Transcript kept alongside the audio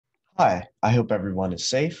Hi, I hope everyone is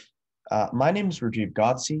safe. My name is Rajeev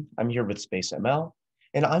Godse. I'm here with SpaceML,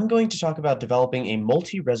 and I'm going to talk about developing a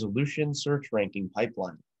multi-resolution search ranking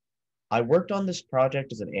pipeline. I worked on this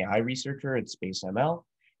project as an AI researcher at SpaceML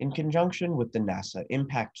in conjunction with the NASA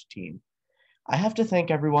Impact team. I have to thank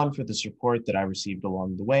everyone for the support that I received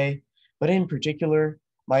along the way, but in particular,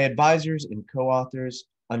 my advisors and co-authors,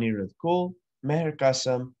 Anirudh Koul,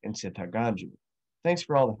 Kasam, and Siddha Ganju. Thanks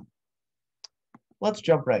for all the help. Let's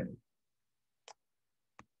jump right in.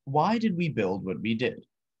 Why did we build what we did?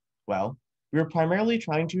 Well, we were primarily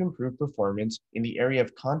trying to improve performance in the area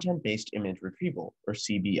of content-based image retrieval, or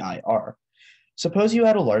CBIR. Suppose you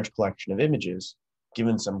had a large collection of images.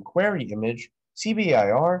 Given some query image,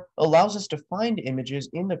 CBIR allows us to find images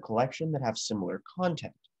in the collection that have similar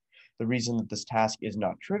content. The reason that this task is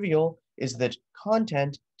not trivial is that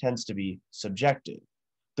content tends to be subjective.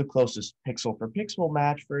 The closest pixel for pixel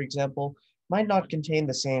match, for example, might not contain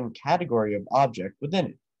the same category of object within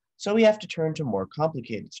it, so we have to turn to more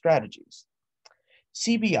complicated strategies.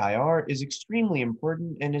 CBIR is extremely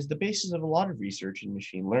important and is the basis of a lot of research in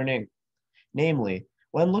machine learning. Namely,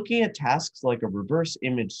 when looking at tasks like a reverse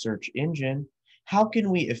image search engine, how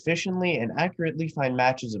can we efficiently and accurately find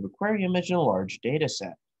matches of a query image in a large data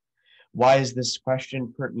set? Why is this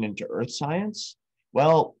question pertinent to Earth science?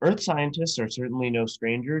 Well, Earth scientists are certainly no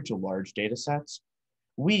stranger to large data sets.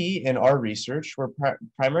 We, in our research, were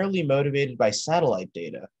primarily motivated by satellite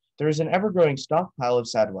data. There is an ever-growing stockpile of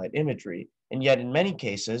satellite imagery, and yet in many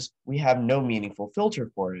cases, we have no meaningful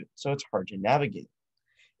filter for it, so it's hard to navigate.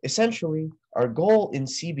 Essentially, our goal in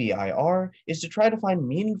CBIR is to try to find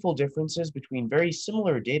meaningful differences between very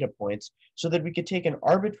similar data points so that we could take an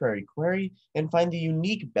arbitrary query and find the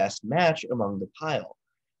unique best match among the pile.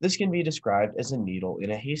 This can be described as a needle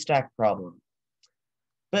in a haystack problem.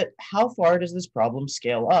 But how far does this problem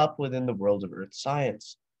scale up within the world of Earth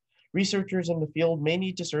science? Researchers in the field may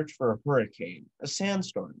need to search for a hurricane, a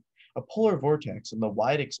sandstorm, a polar vortex in the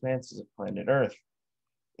wide expanses of planet Earth.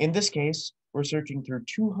 In this case, we're searching through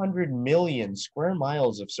 200 million square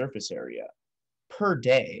miles of surface area per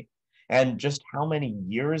day. And just how many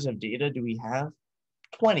years of data do we have?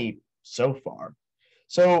 20 so far.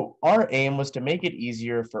 So our aim was to make it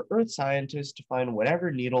easier for Earth scientists to find whatever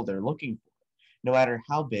needle they're looking for, no matter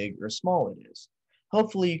how big or small it is.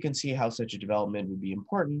 Hopefully you can see how such a development would be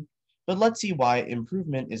important, but let's see why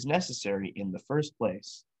improvement is necessary in the first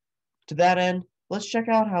place. To that end, let's check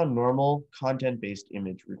out how normal content-based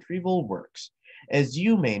image retrieval works. As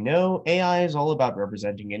you may know, AI is all about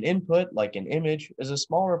representing an input, like an image, as a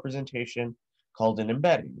small representation called an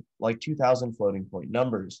embedding, like 2000 floating point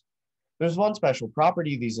numbers. There's one special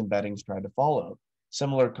property these embeddings try to follow.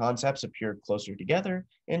 Similar concepts appear closer together,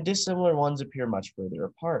 and dissimilar ones appear much further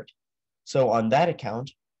apart. So on that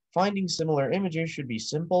account, finding similar images should be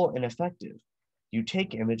simple and effective. You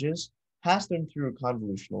take images, pass them through a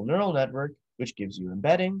convolutional neural network, which gives you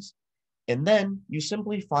embeddings, and then you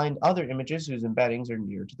simply find other images whose embeddings are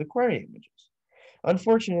near to the query images.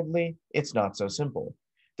 Unfortunately, it's not so simple.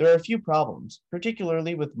 There are a few problems,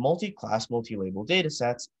 particularly with multi-class, multi-label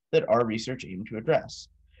datasets that our research aimed to address.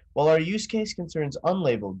 While our use case concerns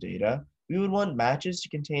unlabeled data, we would want matches to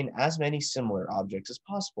contain as many similar objects as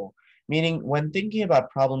possible, meaning when thinking about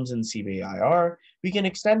problems in CBIR, we can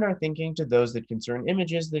extend our thinking to those that concern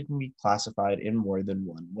images that can be classified in more than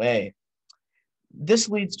one way. This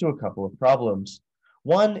leads to a couple of problems.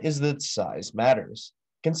 One is that size matters.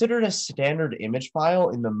 Consider a standard image file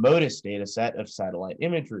in the MODIS dataset of satellite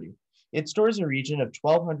imagery. It stores a region of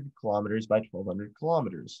 1200 kilometers by 1200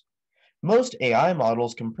 kilometers. Most AI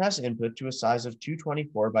models compress input to a size of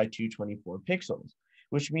 224 by 224 pixels,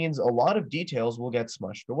 which means a lot of details will get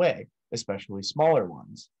smushed away, especially smaller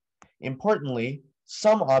ones. Importantly,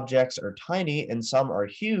 some objects are tiny and some are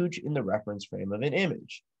huge in the reference frame of an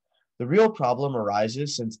image. The real problem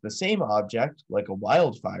arises since the same object, like a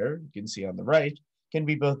wildfire, you can see on the right, can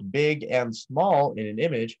be both big and small in an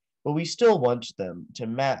image, but we still want them to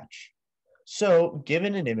match. So,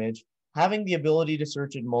 given an image, having the ability to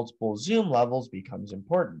search at multiple zoom levels becomes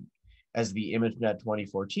important. As the ImageNet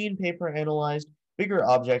 2014 paper analyzed, bigger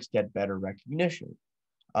objects get better recognition.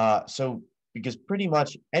 Because pretty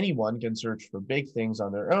much anyone can search for big things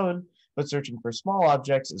on their own, but searching for small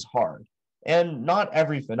objects is hard. And not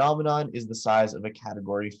every phenomenon is the size of a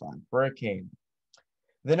Category 5 hurricane.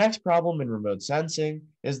 The next problem in remote sensing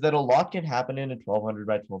is that a lot can happen in a 1200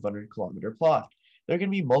 by 1200 kilometer plot. There can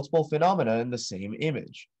be multiple phenomena in the same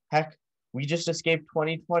image. Heck, we just escaped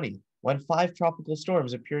 2020 when 5 tropical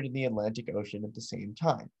storms appeared in the Atlantic Ocean at the same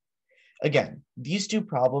time. Again, these two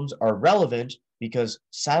problems are relevant because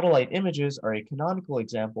satellite images are a canonical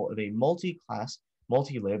example of a multi-class,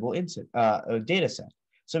 multi-label data set.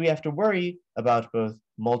 So we have to worry about both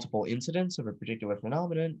multiple incidents of a particular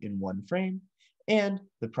phenomenon in one frame and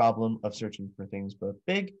the problem of searching for things both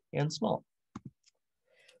big and small.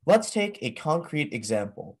 Let's take a concrete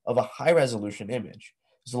example of a high-resolution image.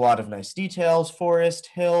 There's a lot of nice details, forest,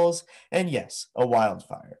 hills, and yes, a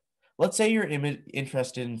wildfire. Let's say you're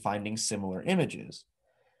interested in finding similar images.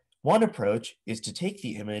 One approach is to take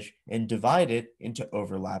the image and divide it into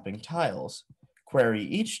overlapping tiles. Query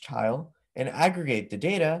each tile and aggregate the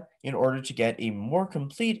data in order to get a more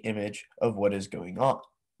complete image of what is going on.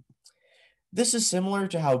 This is similar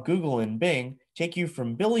to how Google and Bing take you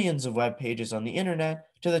from billions of web pages on the internet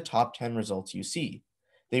to the top 10 results you see.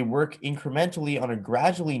 They work incrementally on a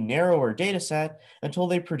gradually narrower dataset until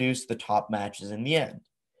they produce the top matches in the end.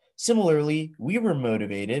 Similarly, we were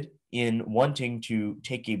motivated in wanting to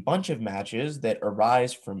take a bunch of matches that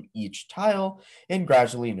arise from each tile and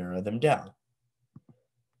gradually narrow them down.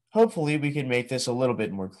 Hopefully, we can make this a little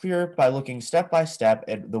bit more clear by looking step by step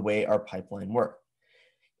at the way our pipeline worked.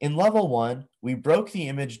 In level 1, we broke the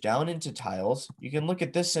image down into tiles. You can look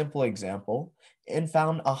at this simple example and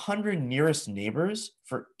found 100 nearest neighbors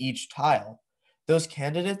for each tile. Those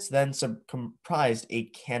candidates then comprised a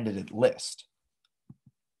candidate list.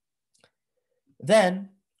 Then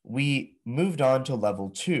we moved on to level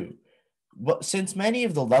 2. But since many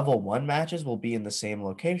of the level 1 matches will be in the same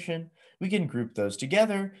location, we can group those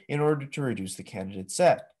together in order to reduce the candidate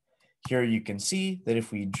set. Here you can see that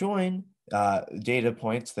if we join data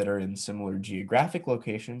points that are in similar geographic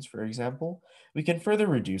locations, for example, we can further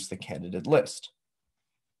reduce the candidate list.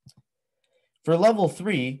 For level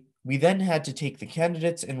 3, we then had to take the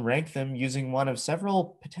candidates and rank them using one of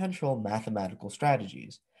several potential mathematical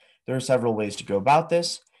strategies. There are several ways to go about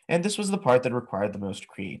this, and this was the part that required the most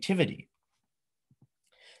creativity.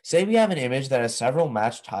 Say we have an image that has several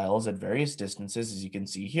matched tiles at various distances, as you can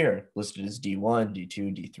see here, listed as D1,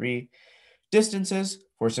 D2, D3. Distances,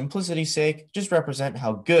 for simplicity's sake, just represent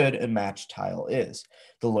how good a matched tile is.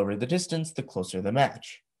 The lower the distance, the closer the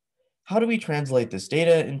match. How do we translate this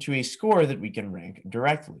data into a score that we can rank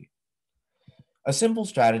directly? A simple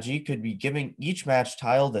strategy could be giving each matched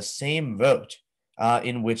tile the same vote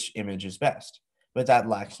in which image is best, but that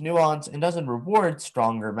lacks nuance and doesn't reward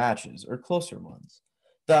stronger matches or closer ones.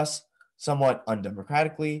 Thus, somewhat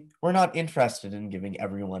undemocratically, we're not interested in giving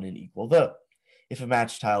everyone an equal vote. If a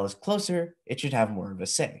matched tile is closer, it should have more of a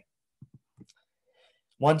say.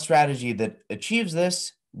 One strategy that achieves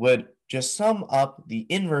this would just sum up the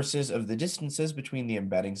inverses of the distances between the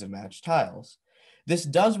embeddings of matched tiles. This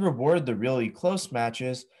does reward the really close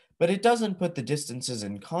matches, but it doesn't put the distances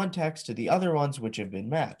in context to the other ones which have been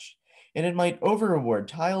matched, and it might over-reward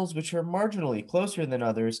tiles which are marginally closer than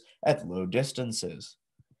others at low distances.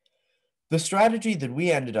 The strategy that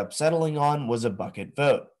we ended up settling on was a bucket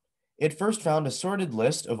vote. It first found a sorted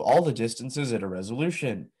list of all the distances at a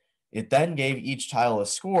resolution. It then gave each tile a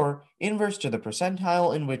score inverse to the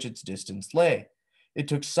percentile in which its distance lay. It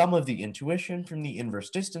took some of the intuition from the inverse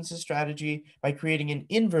distances strategy by creating an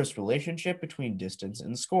inverse relationship between distance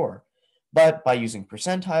and score. But by using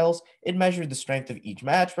percentiles, it measured the strength of each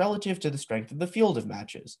match relative to the strength of the field of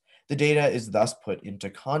matches. The data is thus put into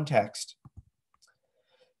context.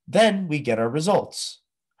 Then we get our results.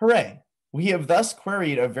 Hooray! We have thus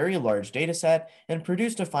queried a very large dataset and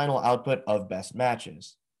produced a final output of best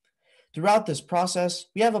matches. Throughout this process,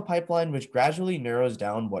 we have a pipeline which gradually narrows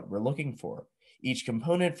down what we're looking for. Each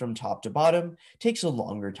component from top to bottom takes a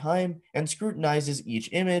longer time and scrutinizes each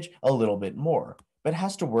image a little bit more, but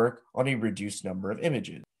has to work on a reduced number of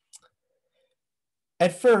images.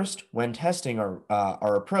 At first, when testing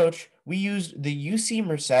our approach, we used the UC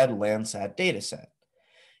Merced Landsat dataset.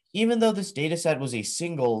 Even though this dataset was a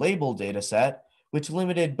single label dataset, which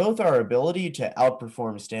limited both our ability to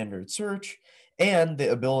outperform standard search and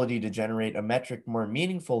the ability to generate a metric more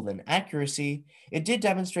meaningful than accuracy, it did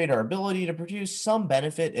demonstrate our ability to produce some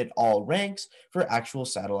benefit at all ranks for actual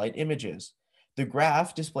satellite images. The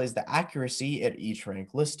graph displays the accuracy at each rank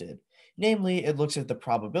listed. Namely, it looks at the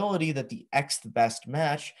probability that the xth best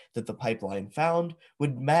match that the pipeline found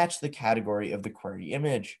would match the category of the query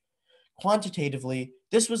image. Quantitatively,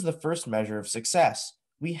 this was the first measure of success.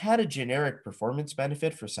 We had a generic performance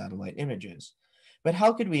benefit for satellite images. But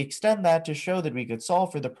how could we extend that to show that we could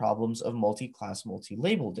solve for the problems of multi-class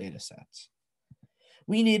multi-label datasets?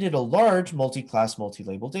 We needed a large multi-class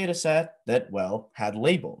multi-label dataset that, well, had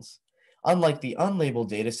labels. Unlike the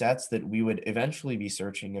unlabeled datasets that we would eventually be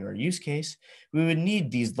searching in our use case, we would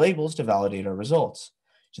need these labels to validate our results.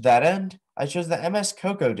 To that end, I chose the MS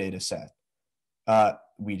COCO dataset.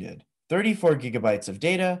 We did 34 gigabytes of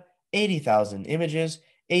data, 80,000 images,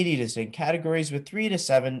 80 distinct categories with 3 to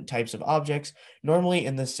 7 types of objects, normally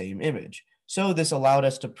in the same image. So this allowed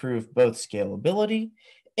us to prove both scalability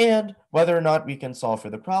and whether or not we can solve for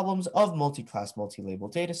the problems of multi-class, multi-label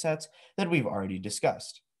datasets that we've already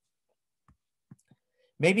discussed.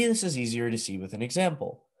 Maybe this is easier to see with an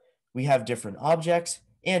example. We have different objects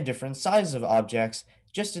and different sizes of objects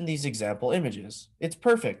just in these example images. It's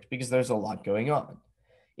perfect because there's a lot going on.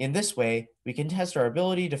 In this way, we can test our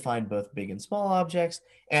ability to find both big and small objects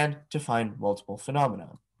and to find multiple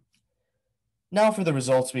phenomena. Now for the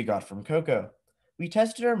results we got from Coco. We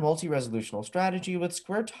tested our multi-resolutional strategy with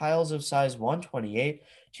square tiles of size 128,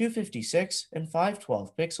 256, and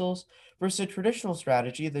 512 pixels versus a traditional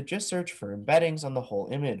strategy that just searched for embeddings on the whole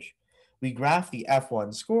image. We graphed the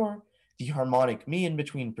F1 score, the harmonic mean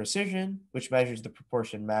between precision, which measures the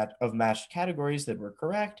proportion of matched categories that were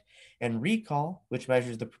correct, and recall, which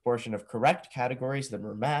measures the proportion of correct categories that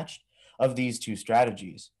were matched, of these two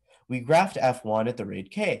strategies. We graphed F1 at the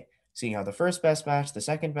rate k, seeing how the first best match, the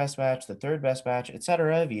second best match, the third best match,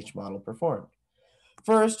 etc. of each model performed.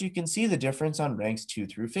 First, you can see the difference on ranks 2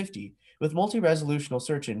 through 50, with multi-resolutional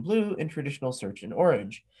search in blue and traditional search in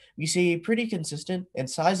orange. We see a pretty consistent and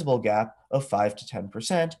sizable gap of 5 to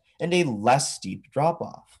 10% and a less steep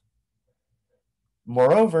drop-off.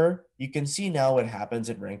 Moreover, you can see now what happens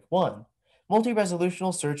at rank 1.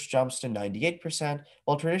 Multi-resolutional search jumps to 98%,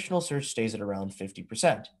 while traditional search stays at around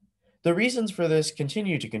 50%. The reasons for this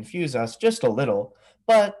continue to confuse us just a little,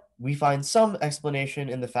 but we find some explanation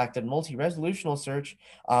in the fact that multi-resolutional search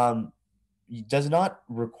does not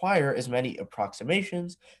require as many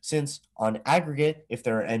approximations, since on aggregate, if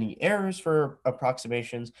there are any errors for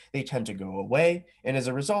approximations, they tend to go away, and as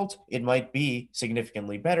a result, it might be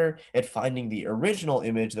significantly better at finding the original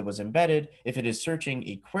image that was embedded if it is searching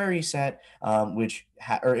a query set,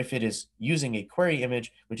 or if it is using a query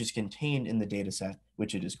image which is contained in the dataset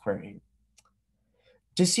which it is querying.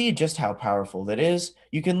 To see just how powerful that is,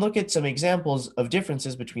 you can look at some examples of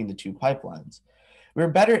differences between the two pipelines. We're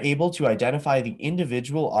better able to identify the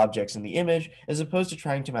individual objects in the image as opposed to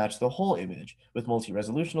trying to match the whole image. With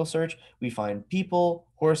multi-resolutional search, we find people,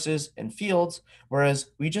 horses, and fields,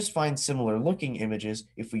 whereas we just find similar looking images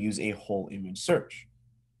if we use a whole image search.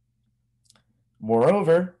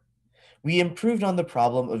 Moreover, we improved on the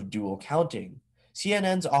problem of dual counting.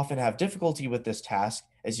 CNNs often have difficulty with this task,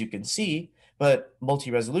 as you can see, but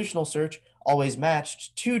multi-resolutional search always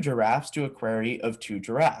matched 2 giraffes to a query of 2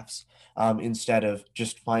 giraffes, instead of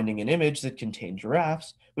just finding an image that contained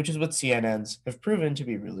giraffes, which is what CNNs have proven to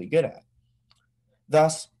be really good at.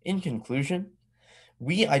 Thus, in conclusion,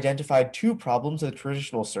 we identified 2 problems that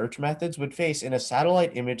traditional search methods would face in a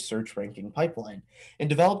satellite image search ranking pipeline and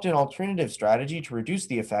developed an alternative strategy to reduce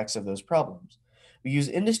the effects of those problems. We use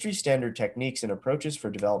industry standard techniques and approaches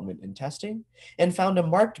for development and testing, and found a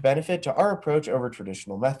marked benefit to our approach over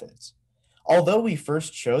traditional methods. Although we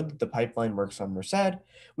first showed that the pipeline works on Merced,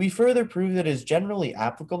 we further proved that it is generally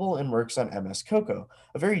applicable and works on MS COCO,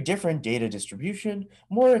 a very different data distribution,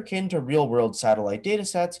 more akin to real-world satellite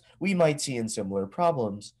datasets we might see in similar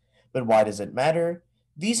problems. But why does it matter?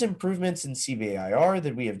 These improvements in CBIR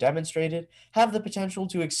that we have demonstrated have the potential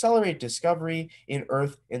to accelerate discovery in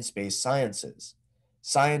Earth and space sciences.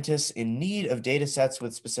 Scientists in need of datasets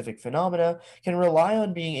with specific phenomena can rely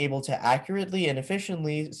on being able to accurately and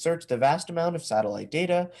efficiently search the vast amount of satellite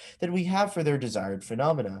data that we have for their desired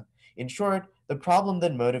phenomena. In short, the problem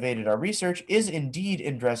that motivated our research is indeed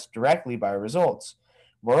addressed directly by our results.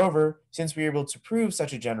 Moreover, since we are able to prove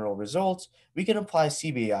such a general result, we can apply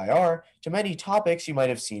CBIR to many topics you might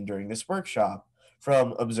have seen during this workshop.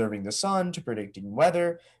 From observing the sun to predicting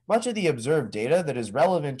weather, much of the observed data that is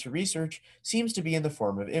relevant to research seems to be in the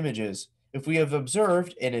form of images. If we have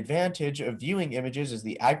observed an advantage of viewing images as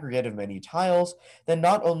the aggregate of many tiles, then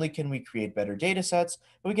not only can we create better datasets,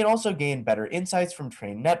 but we can also gain better insights from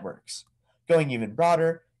trained networks. Going even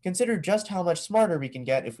broader, consider just how much smarter we can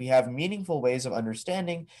get if we have meaningful ways of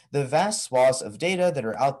understanding the vast swaths of data that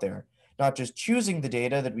are out there, not just choosing the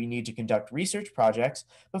data that we need to conduct research projects,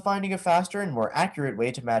 but finding a faster and more accurate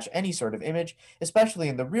way to match any sort of image, especially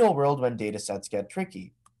in the real world when datasets get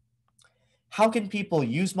tricky. How can people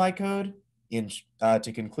use my code?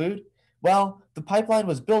 To conclude, well, the pipeline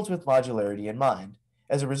was built with modularity in mind.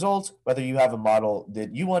 As a result, whether you have a model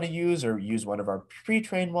that you want to use or use one of our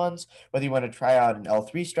pre-trained ones, whether you want to try out an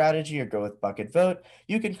L3 strategy or go with bucket vote,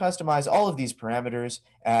 you can customize all of these parameters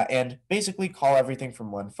and basically call everything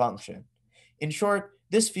from one function. In short,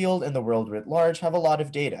 this field and the world writ large have a lot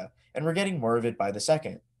of data, and we're getting more of it by the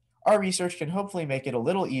second. Our research can hopefully make it a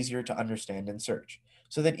little easier to understand and search,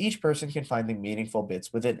 so that each person can find the meaningful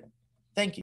bits within it. Thank you.